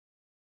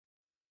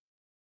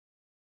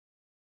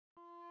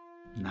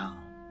now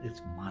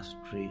is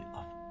mastery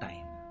of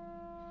time.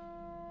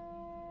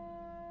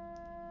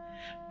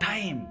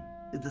 Time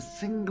is the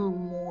single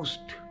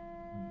most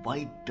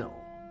vital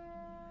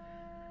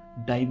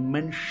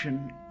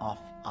dimension of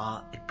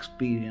our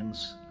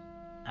experience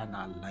and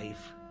our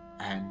life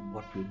and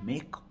what we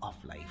make of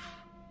life.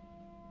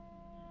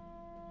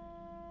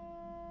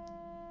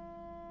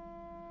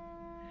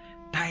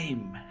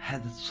 Time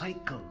has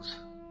cycles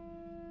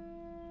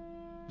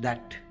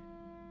that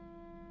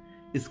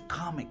is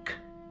karmic,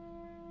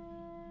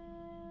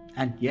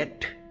 and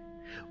yet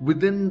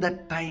within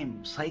that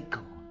time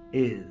cycle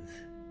is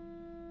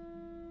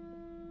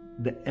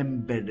the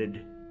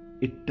embedded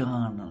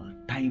eternal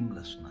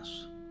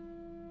timelessness.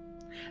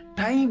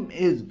 Time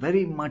is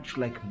very much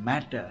like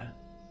matter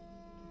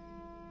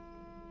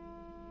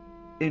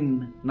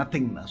in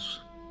nothingness.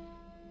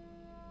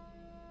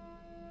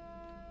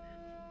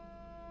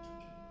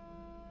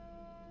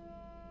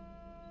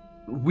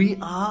 We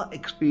are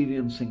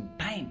experiencing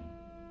time.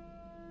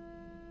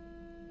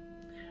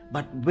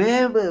 But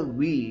where were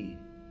we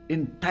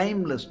in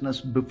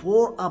timelessness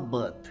before our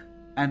birth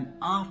and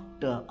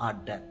after our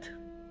death?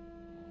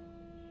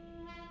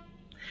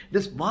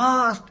 This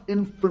vast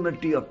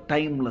infinity of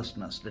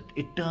timelessness, that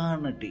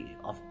eternity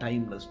of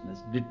timelessness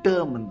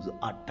determines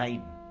our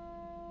time.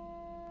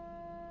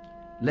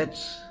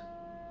 Let's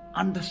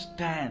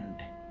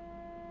understand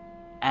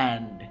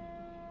and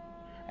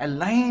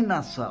align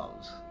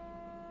ourselves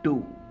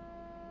to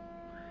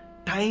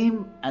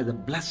time as a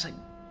blessing,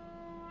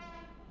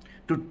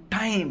 to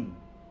time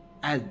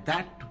as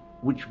that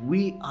which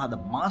we are the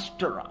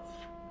master of,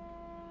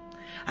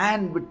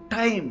 and with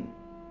time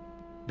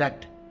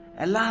that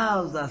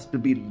allows us to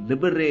be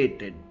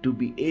liberated, to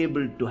be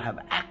able to have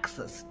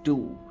access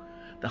to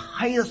the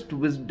highest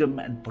wisdom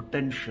and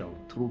potential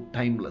through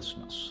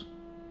timelessness.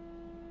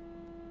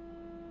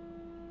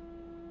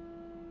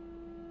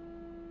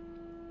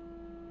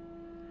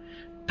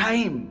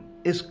 Time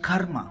is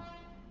karma,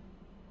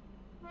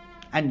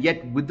 and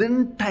yet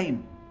within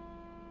time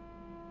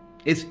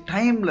is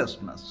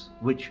timelessness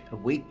which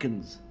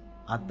awakens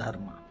our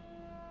dharma.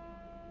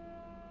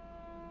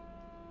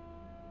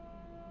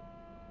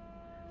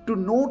 To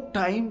know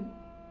time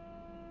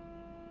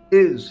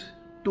is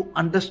to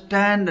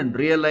understand and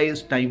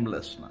realize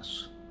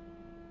timelessness.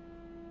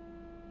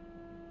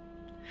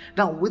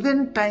 Now,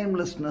 within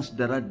timelessness,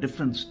 there are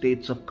different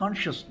states of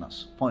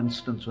consciousness. For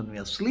instance, when we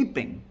are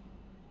sleeping,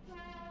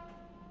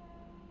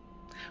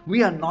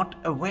 we are not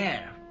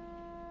aware.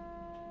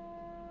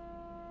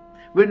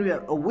 When we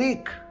are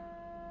awake,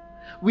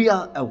 we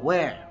are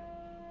aware.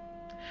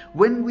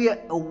 When we are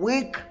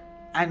awake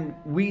and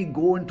we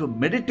go into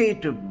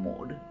meditative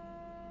mode,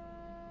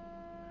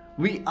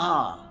 we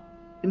are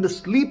in the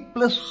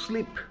sleepless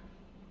sleep,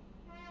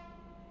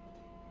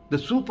 the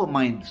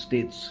supermind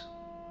states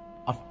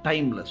of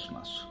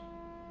timelessness.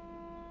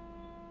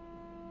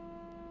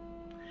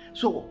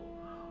 So,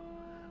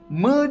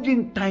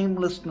 merging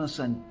timelessness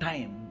and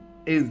time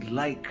is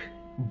like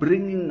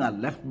bringing a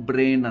left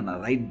brain and a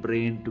right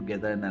brain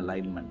together in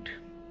alignment,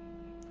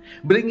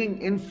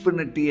 bringing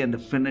infinity and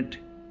finite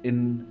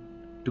in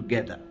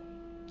together,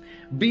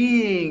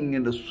 being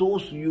in the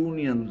source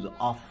unions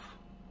of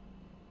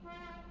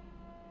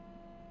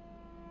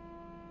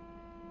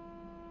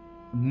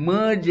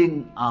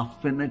merging our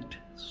finite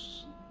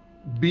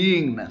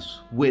beingness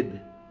with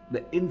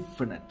the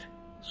infinite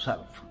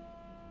self.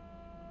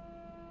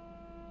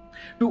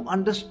 To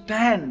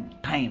understand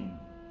time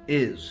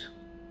is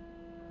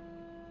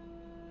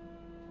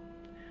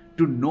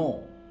to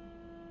know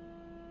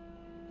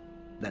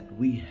that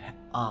we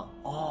are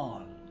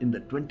all in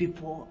the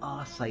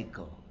 24-hour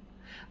cycle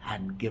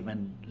and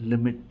given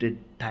limited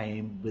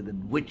time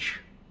within which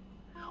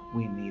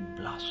we need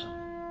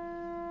blossom.